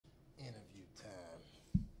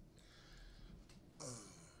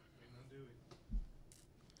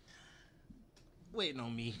waiting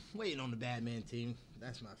on me, waiting on the bad man team.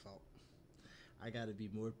 That's my fault. I got to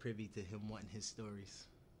be more privy to him wanting his stories.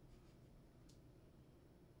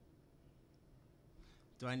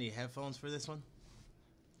 Do I need headphones for this one?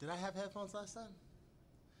 Did I have headphones last time?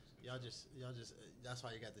 Y'all just. That's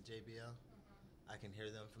why you got the JBL. I can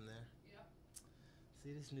hear them from there. Yep.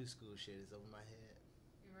 See, this new school shit is over my head.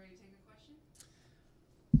 You ready to take a question?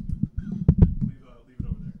 Leave it over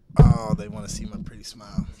there. Oh, they want to see my pretty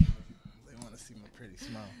smile. They want to see my pretty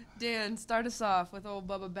smile. Dan, start us off with old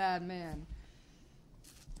Bubba Bad Man.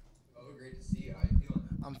 Oh, great to see you. How you feeling?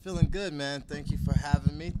 I'm feeling good, man. Thank you for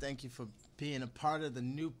having me. Thank you for being a part of the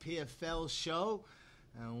new PFL show,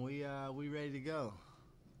 and we ready to go.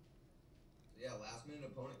 Yeah, last minute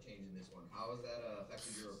opponent change in this one. How has that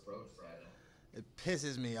affected your approach Friday? It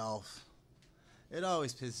pisses me off. It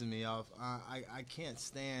always pisses me off. I can't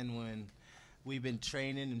stand when we've been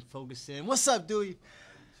training and focusing. What's up, Dewey?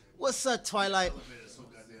 What's up, Twilight? Elevator's so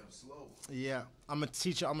goddamn slow. Yeah, I'm a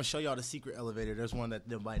teacher. I'm gonna show y'all the secret elevator. There's one that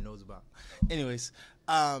nobody knows about. Anyways,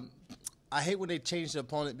 I hate when they change the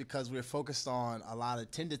opponent because we're focused on a lot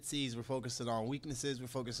of tendencies. We're focusing on weaknesses. We're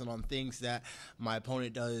focusing on things that my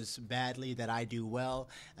opponent does badly that I do well,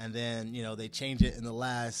 and then they change it in the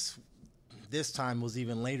last. This time was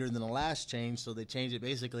even later than the last change, so they changed it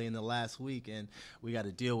basically in the last week, and we got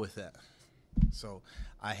to deal with that. So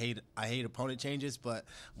I hate opponent changes, but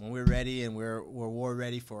when we're ready and we're war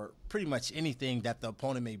ready for pretty much anything that the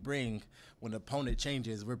opponent may bring, when the opponent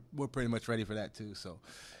changes, we're pretty much ready for that too. So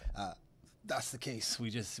that's the case. We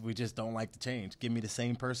just don't like to change. Give me the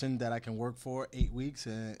same person that I can work for 8 weeks,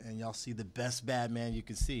 and y'all see the best bad man you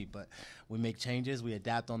can see. But we make changes, we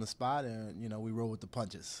adapt on the spot, and we roll with the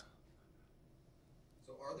punches.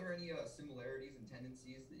 So are there any similarities and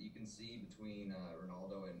tendencies that you can see between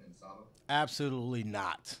Reinaldo and Saba? Absolutely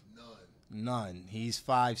not. None. He's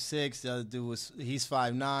 5'6". The other dude he's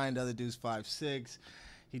 5'9". The other dude's 5'6".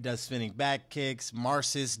 He does spinning back kicks,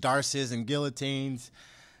 marces, darces, and guillotines.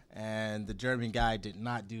 And the German guy did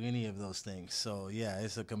not do any of those things. So, yeah,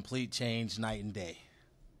 it's a complete change night and day.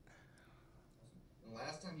 And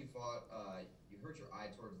last time you fought, you hurt your eye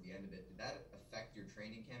towards the end of it. Did that affect your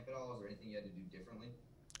training camp at all? Is there anything you had to do differently?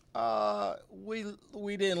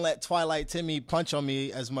 We didn't let Twilight Timmy punch on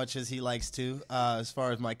me as much as he likes to, as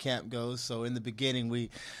far as my camp goes. So in the beginning, we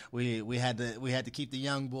had to keep the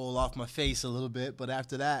young bull off my face a little bit. But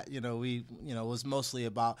after that, it was mostly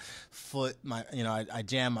about foot. I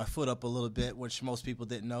jammed my foot up a little bit, which most people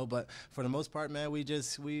didn't know. But for the most part, man, we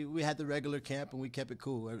had the regular camp and we kept it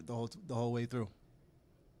cool the whole way through.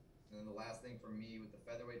 And then the last thing for me with the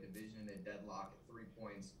featherweight division and a deadlock at 3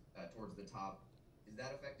 points towards the top. Is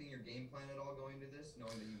that affecting your game plan at all going into this,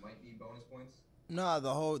 knowing that you might need bonus points? No,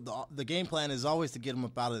 the game plan is always to get him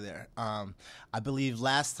up out of there. I believe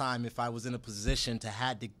last time, if I was in a position to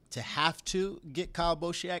have to get Kyle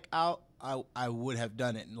Boshiak out, I would have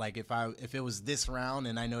done it. Like if it was this round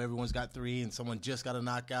and I know everyone's got 3 and someone just got a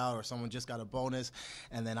knockout or someone just got a bonus,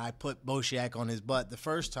 and then I put Boshiak on his butt the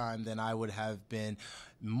first time, then I would have been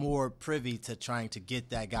more privy to trying to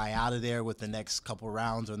get that guy out of there with the next couple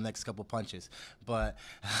rounds or the next couple punches. But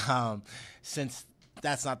since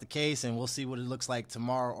that's not the case, and we'll see what it looks like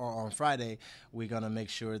tomorrow or on Friday, we're going to make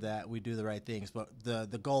sure that we do the right things. But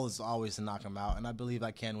the goal is always to knock him out, and I believe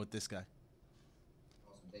I can with this guy.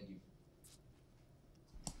 Awesome, thank you.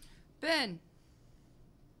 Ben.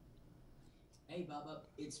 Hey, Bubba.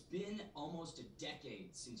 It's been almost a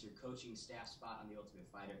decade since your coaching staff spot on The Ultimate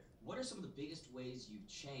Fighter. What are some of the biggest ways you've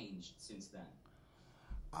changed since then?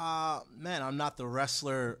 Man, I'm not the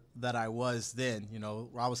wrestler that I was then.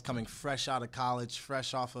 I was coming fresh out of college,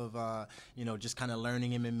 fresh off of, just kind of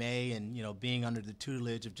learning MMA and, being under the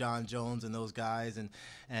tutelage of John Jones and those guys and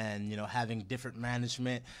having different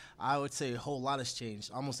management. I would say a whole lot has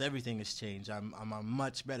changed. Almost everything has changed. I'm a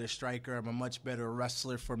much better striker. I'm a much better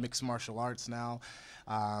wrestler for mixed martial arts now.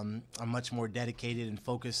 I'm much more dedicated and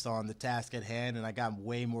focused on the task at hand, and I got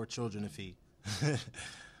way more children to feed. I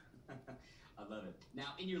love it.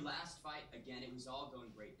 Now, in your last fight, again, it was all going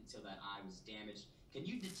great until that eye was damaged. Can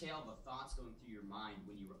you detail the thoughts going through your mind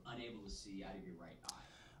when you were unable to see out of your right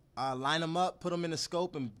eye? Line them up, put them in the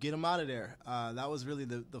scope, and get them out of there. That was really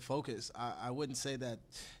the focus. I wouldn't say that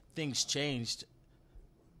things changed.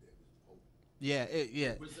 Yeah.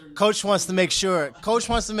 Coach wants to make sure. Coach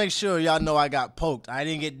wants to make sure y'all know I got poked. I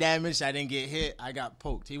didn't get damaged. I didn't get hit. I got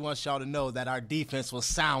poked. He wants y'all to know that our defense was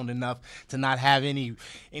sound enough to not have any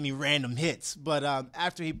random hits. But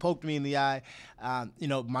after he poked me in the eye,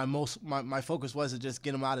 my focus was to just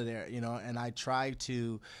get him out of there. And I tried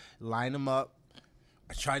to line him up.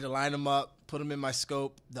 put him in my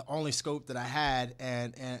scope, the only scope that I had,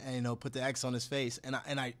 and you know, put the X on his face. And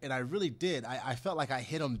I really did. I felt like I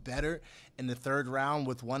hit him better in the third round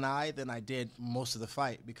with one eye than I did most of the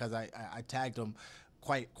fight, because I tagged him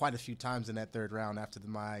quite a few times in that third round after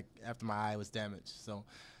my eye was damaged. So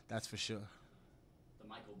that's for sure. The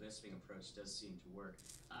Michael Bisping approach does seem to work.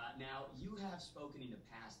 Now, you have spoken in the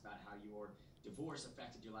past about how your divorce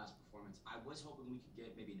affected your last performance. I was hoping we could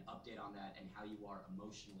get maybe an update on that and how you are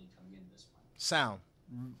emotionally coming into this one. Sound.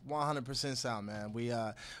 100% sound, man.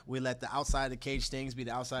 We let the outside of the cage things be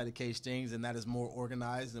the outside of the cage things, and that is more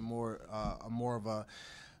organized and more of a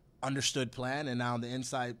understood plan. And now the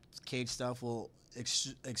inside cage stuff will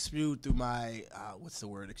explode through my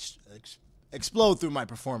explode through my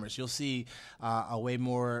performance. You'll see a way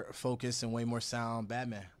more focused and way more sound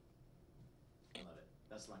Batman. I love it.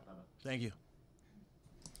 Best of luck, Bubba. Thank you.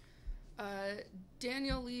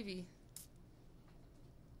 Daniel Levy.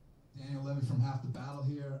 Daniel Levy from Half the Battle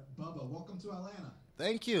here. Bubba, welcome to Atlanta.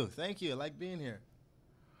 Thank you. I like being here.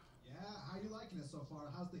 Yeah, how are you liking it so far?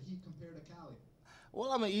 How's the heat compared to Cali? Well,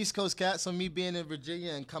 I'm an East Coast cat, so me being in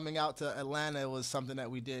Virginia and coming out to Atlanta was something that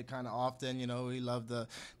we did kind of often. You know, we love the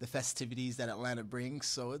festivities that Atlanta brings,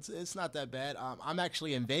 so it's not that bad. I'm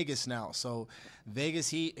actually in Vegas now, so Vegas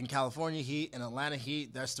heat and California heat and Atlanta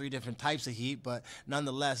heat, there's 3 different types of heat, but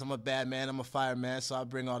nonetheless, I'm a bad man, I'm a fireman, so I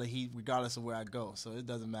bring all the heat regardless of where I go, so it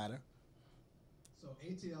doesn't matter. So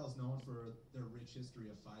ATL is known for their rich history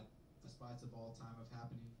of fights of all time have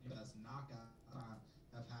happened. That's knockout time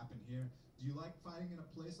have happened here. Do you like fighting in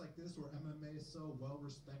a place like this where MMA is so well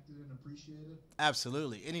respected and appreciated?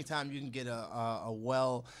 Absolutely. Anytime you can get a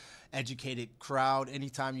well-educated crowd,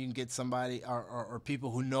 anytime you can get somebody or people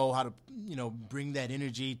who know how to, you know, bring that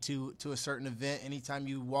energy to a certain event, anytime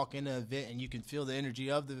you walk into an event and you can feel the energy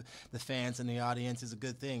of the fans and the audience is a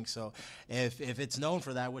good thing. So if it's known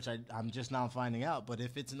for that, which I'm just now finding out, but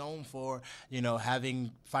if it's known for, you know, having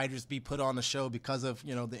fighters be put on the show because of,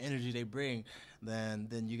 you know, the energy they bring,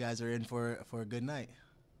 then you guys are in for a good night.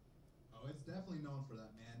 Oh, it's definitely known for that,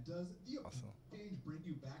 man. Does the change bring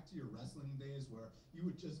you back to your wrestling days where you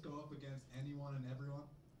would just go up against anyone and everyone?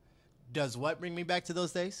 Does what bring me back to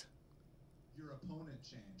those days? Your opponent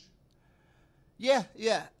change.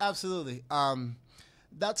 Yeah, absolutely.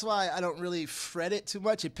 That's why I don't really fret it too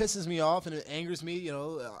much. It pisses me off and it angers me. You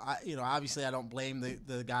know, obviously I don't blame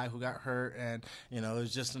the guy who got hurt, and you know, it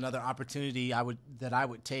was just another opportunity I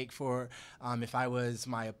would take for if I was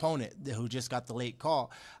my opponent who just got the late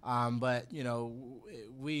call. But you know,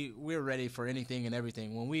 we're ready for anything and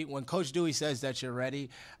everything. When Coach Dewey says that you're ready,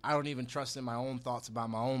 I don't even trust in my own thoughts about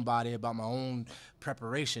my own body, about my own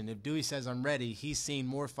preparation. If Dewey says I'm ready, he's seen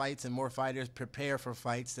more fights and more fighters prepare for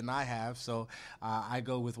fights than I have. So I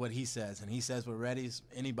go with what he says, and he says we're ready.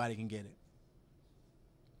 Anybody can get it.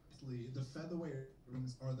 The featherweight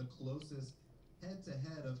rings are the closest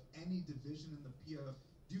head-to-head of any division in the PFL.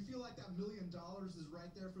 Do you feel like that $1 million is right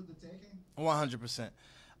there for the taking? 100%.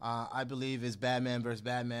 I believe it's Batman versus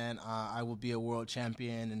Batman. I will be a world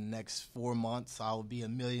champion in the next 4 months. I will be a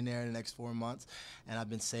millionaire in the next 4 months, and I've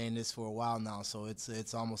been saying this for a while now, so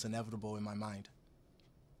it's almost inevitable in my mind.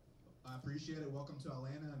 I appreciate it. Welcome to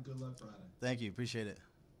Atlanta, and good luck Friday. Thank you. Appreciate it.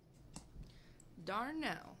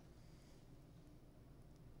 Darnell.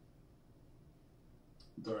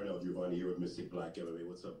 Darnell Giovanni here with Mystic Black MMA.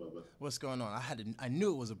 What's up, Bubba? What's going on? I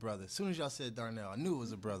knew it was a brother. As soon as y'all said Darnell, I knew it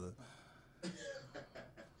was a brother.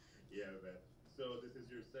 Yeah, man. So this is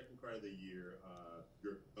your second card of the year.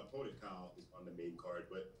 Your opponent, Kyle, is on the main card,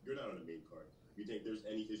 but you're not on the main card. You think there's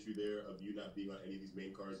any issue there of you not being on any of these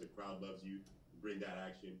main cards? The crowd loves you. Bring that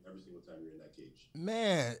action every single time you're in that cage.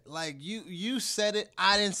 Man, like you said it,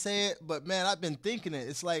 I didn't say it, but man, I've been thinking it.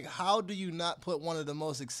 It's like, how do you not put one of the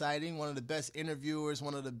most exciting, one of the best interviewers,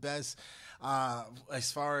 one of the best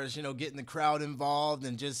as far as, you know, getting the crowd involved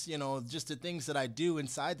and just, you know, just the things that I do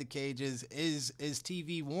inside the cage is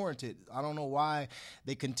TV warranted. I don't know why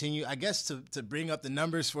they continue, I guess to bring up the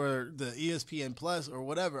numbers for the ESPN Plus or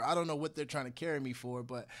whatever. I don't know what they're trying to carry me for,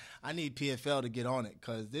 but I need PFL to get on it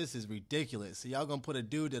because this is ridiculous. So y'all gonna put a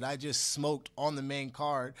dude that I just smoked on the main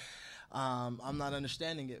card. I'm not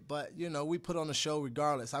understanding it, but you know, we put on a show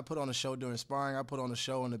regardless. I put on a show during sparring. I put on a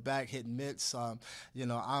show in the back hitting mitts. You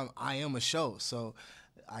know, I am a show. So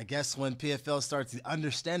I guess when PFL starts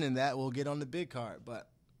understanding that, we'll get on the big card. But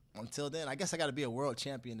until then, I guess I got to be a world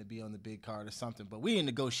champion to be on the big card or something. But we in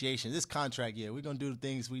negotiation. This contract year, we're gonna do the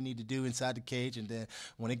things we need to do inside the cage, and then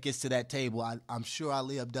when it gets to that table, I'm sure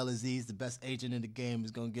Ali Abdelaziz, the best agent in the game,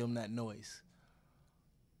 is gonna give him that noise.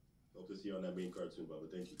 Hope to see you on that main card soon,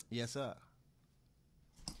 Bubba. Thank you. Yes, sir.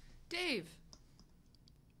 Dave.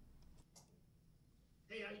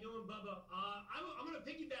 Hey, how you doing, doing, Bubba? I'm going to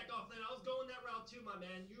piggyback off that. I was going that route too, my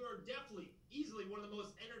man. You are definitely, easily one of the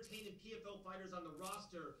most entertaining PFL fighters on the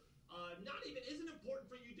roster. Isn't it important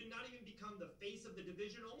for you to not even become the face of the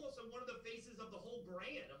division, almost one of the faces of the whole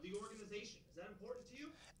brand of the organization? Is that important to you?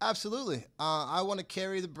 Absolutely. I want to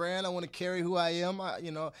carry the brand. I want to carry who I am.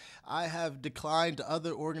 I have declined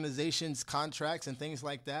other organizations' contracts and things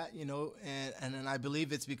like that, and I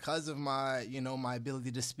believe it's because of my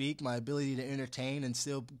ability to speak, my ability to entertain and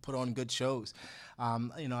still put on good shows.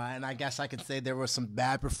 And I guess I could say there were some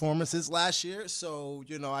bad performances last year. So,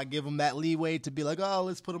 I give them that leeway to be like, oh,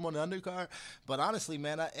 let's put them on the undercard. But honestly,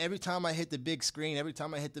 man, every time I hit the big screen, every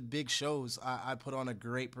time I hit the big shows, I put on a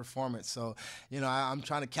great performance. So, I'm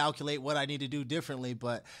trying to calculate what I need to do differently.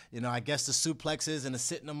 But, I guess the suplexes and the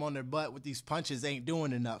sitting them on their butt with these punches ain't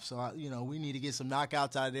doing enough. So, we need to get some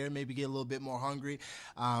knockouts out of there, maybe get a little bit more hungry.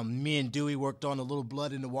 Me and Dewey worked on a little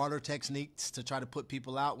blood in the water techniques to try to put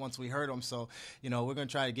people out once we hurt them. So, we're going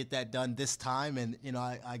to try to get that done this time. And,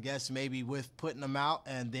 I guess maybe with putting them out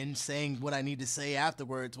and then saying what I need to say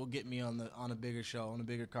afterwards will get me on a bigger show, on the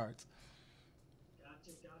bigger cards.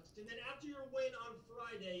 Gotcha. And then after your win on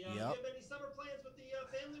Friday, do you have any summer plans with the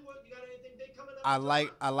family? What, you got anything big coming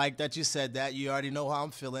up? I like that you said that. You already know how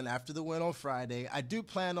I'm feeling after the win on Friday. I do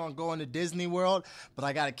plan on going to Disney World, but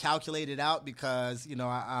I got to calculate it out because,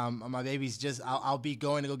 my baby's I'll be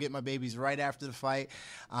going to go get my babies right after the fight.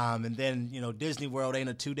 And then, Disney World ain't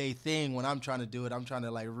a 2-day thing when I'm trying to do it. I'm trying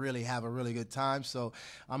to really have a really good time. So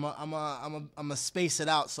I'm a space it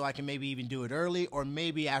out so I can maybe even do it early, or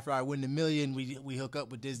maybe after I win the million, we hook up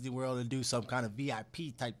with Disney World and do some kind of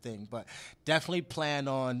VIP type thing. But definitely plan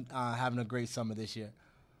on having a great summer this year.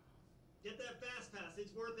 Get that fast pass.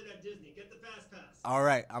 It's worth it at Disney. Get the fast pass. All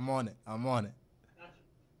right, I'm on it. Gotcha.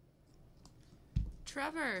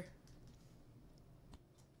 Trevor.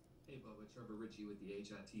 Hey, Bubba. Trevor Ritchie with the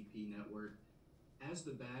HITP Network. As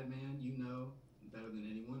the bad man, you know better than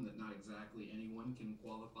anyone that not exactly anyone can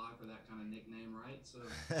qualify for that kind of nickname, right? So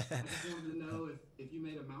I just wanted to know if you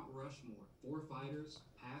made a Mount Rushmore, 4 fighters,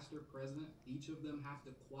 past or present, each of them have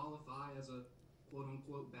to qualify as a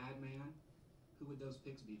quote-unquote bad man, who would those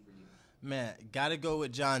picks be for you? Man, got to go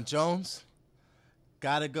with John Jones.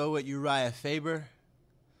 Got to go with Uriah Faber.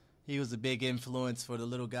 He was a big influence for the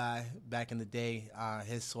little guy back in the day.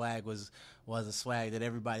 His swag was a swag that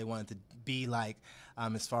everybody wanted to be like,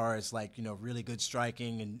 as far as really good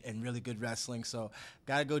striking and really good wrestling. So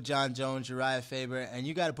got to go John Jones, Uriah Faber, and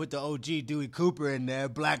you got to put the OG Dewey Cooper in there.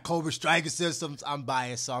 Black Cobra striking systems. I'm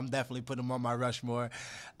biased, so I'm definitely putting him on my Rushmore.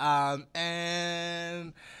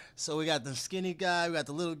 And so we got the skinny guy, we got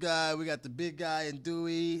the little guy, we got the big guy and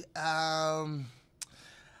Dewey. And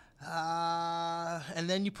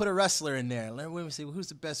then you put a wrestler in there. Let me see, who's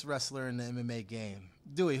the best wrestler in the MMA game?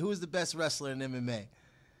 Dewey, who is the best wrestler in MMA? The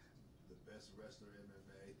best wrestler in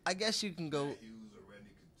MMA. I guess you can go. Matt Hughes or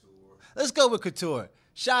Randy Couture. Let's go with Couture.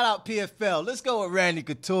 Shout out PFL. Let's go with Randy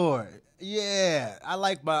Couture. Yeah, I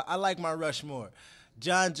like my Rushmore.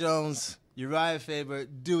 John Jones, Uriah Faber,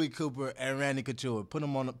 Dewey Cooper, and Randy Couture. Put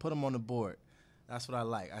them on the board. That's what I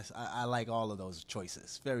like. I like all of those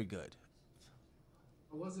choices. Very good.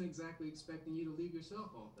 I wasn't exactly expecting you to leave yourself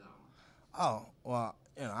off that one. Oh, well,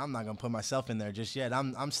 I'm not gonna put myself in there just yet.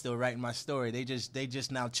 I'm still writing my story. They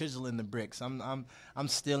just now chiseling the bricks. I'm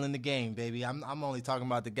still in the game, baby. I'm only talking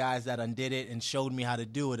about the guys that undid it and showed me how to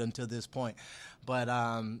do it until this point. But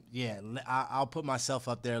I'll put myself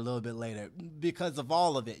up there a little bit later because of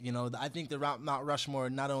all of it. I think the Mount Rushmore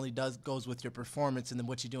not only goes with your performance and then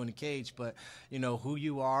what you do in the cage, but who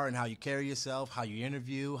you are and how you carry yourself, how you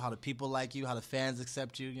interview, how the people like you, how the fans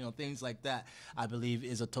accept you. Things like that. I believe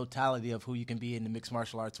is a totality of who you can be in the mixed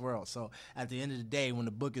martial arts world. So at the end of the day, when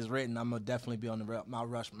the book is written, I'm gonna definitely be on the Mount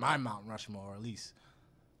Rushmore, or at least.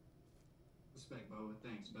 Respect, Bubba.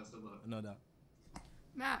 Thanks. Best of luck. No doubt.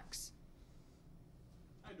 Max.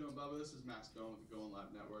 How you doing, Bubba? This is Max Going with the Going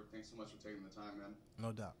Live Network. Thanks so much for taking the time, man.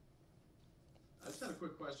 No doubt. I just had a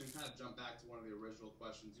quick question, kind of jump back to one of the original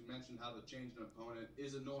questions. You mentioned how the change in opponent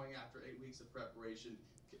is annoying after 8 weeks of preparation.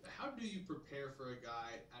 How do you prepare for a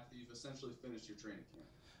guy after you've essentially finished your training camp?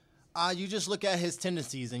 You just look at his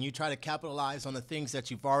tendencies and you try to capitalize on the things that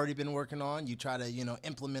you've already been working on. You try to,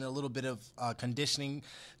 implement a little bit of conditioning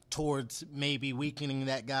towards maybe weakening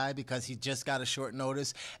that guy because he just got a short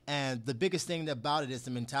notice. And the biggest thing about it is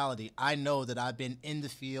the mentality. I know that I've been in the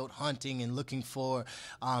field hunting and looking for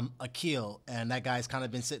a kill, and that guy's kind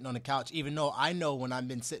of been sitting on the couch. Even though I know when I've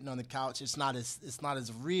been sitting on the couch, it's not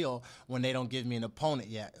as real when they don't give me an opponent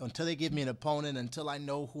yet. Until they give me an opponent, until I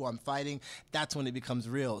know who I'm fighting, that's when it becomes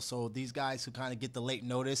real. So these guys who kind of get the late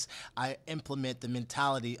notice, I implement the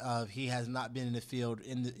mentality of he has not been in the field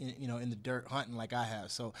in the dirt hunting like I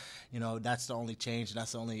have. So, that's the only change, and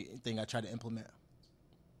that's the only thing I try to implement.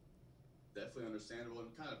 Definitely understandable.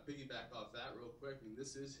 And kind of piggyback off that real quick, I mean,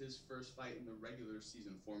 this is his first fight in the regular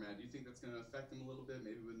season format. Do you think that's going to affect him a little bit,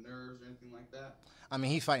 maybe with nerves or anything like that? I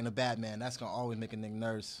mean, he's fighting a bad man. That's going to always make a nigga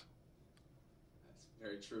nervous. That's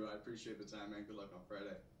very true. I appreciate the time, man. Good luck on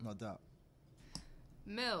Friday. No doubt.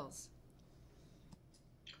 Mills.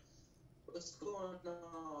 What's going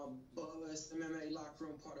on, Bubba? It's MMA Locker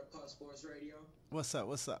Room, part of Puff Sports Radio. What's up?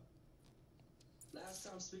 Last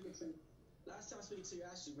time speaking to you,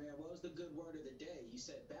 actually, man, what was the good word of the day? You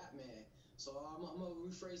said Batman. So I'm going to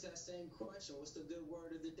rephrase that same question. What's the good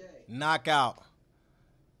word of the day? Knockout.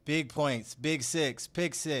 Big points. Big six.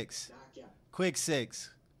 Pick six. Knockout. Quick six.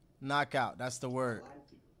 Knockout. That's the word. I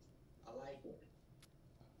like it.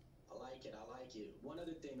 One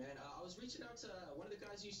other thing, man. I was reaching out to one of the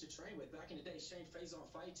guys you used to train with back in the day, Shane Faze on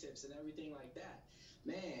fight tips and everything like that.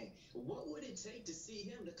 Man, what would it take to see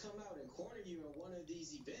him to come out and corner you in one of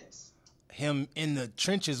these events? Him in the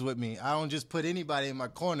trenches with me. I don't just put anybody in my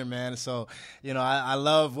corner, man. So, I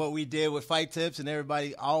love what we did with fight tips, and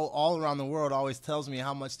everybody all around the world always tells me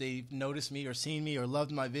how much they've noticed me or seen me or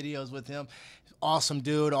loved my videos with him. Awesome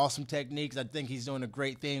dude, awesome techniques. I think he's doing a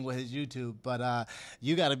great thing with his YouTube. But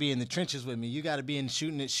you got to be in the trenches with me. You got to be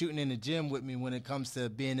shooting in the gym with me when it comes to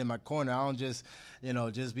being in my corner. I don't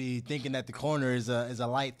just be thinking that the corner is a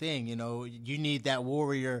light thing. You need that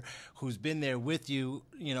warrior who's been there with you.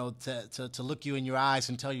 To look you in your eyes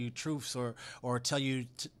and tell you truths or tell you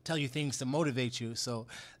things to motivate you. So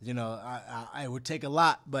I would take a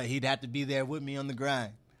lot, but he'd have to be there with me on the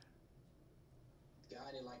grind.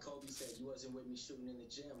 Got it. Like Kobe said, you wasn't with me shooting in the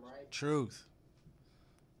gym, right? Truth.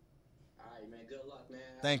 All right, man. Good luck, man.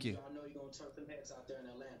 Thank you. I know you're going to turn some heads out there in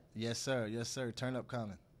Atlanta. Yes, sir. Turn up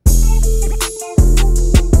coming.